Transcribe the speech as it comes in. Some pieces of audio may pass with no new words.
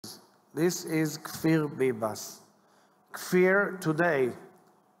This is Kfir Biebas. Kfir today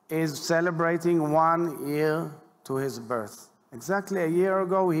is celebrating 1 year to his birth. Exactly a year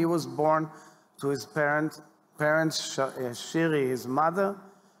ago, he was born to his parents, Shiri, his mother,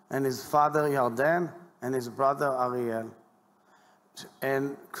 and his father, Yarden, and his brother, Ariel.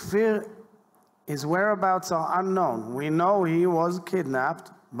 And Kfir, his whereabouts are unknown. We know he was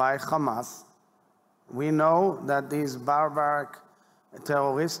kidnapped by Hamas. We know that these barbaric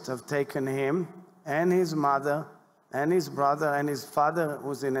terrorists have taken him and his mother and his brother and his father,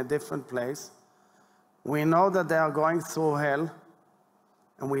 who's in a different place. We know that they are going through hell,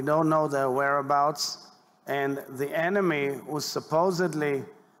 and we don't know their whereabouts. And the enemy, who supposedly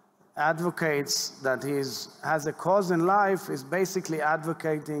advocates that he has a cause in life, is basically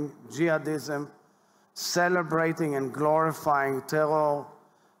advocating jihadism, celebrating and glorifying terror,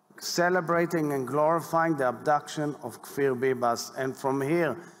 celebrating and glorifying the abduction of Kfir Biebas. And from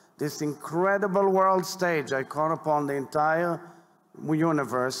here, this incredible world stage, I call upon the entire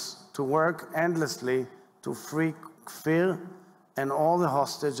universe to work endlessly to free Kfir and all the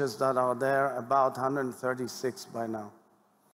hostages that are there, about 136 by now.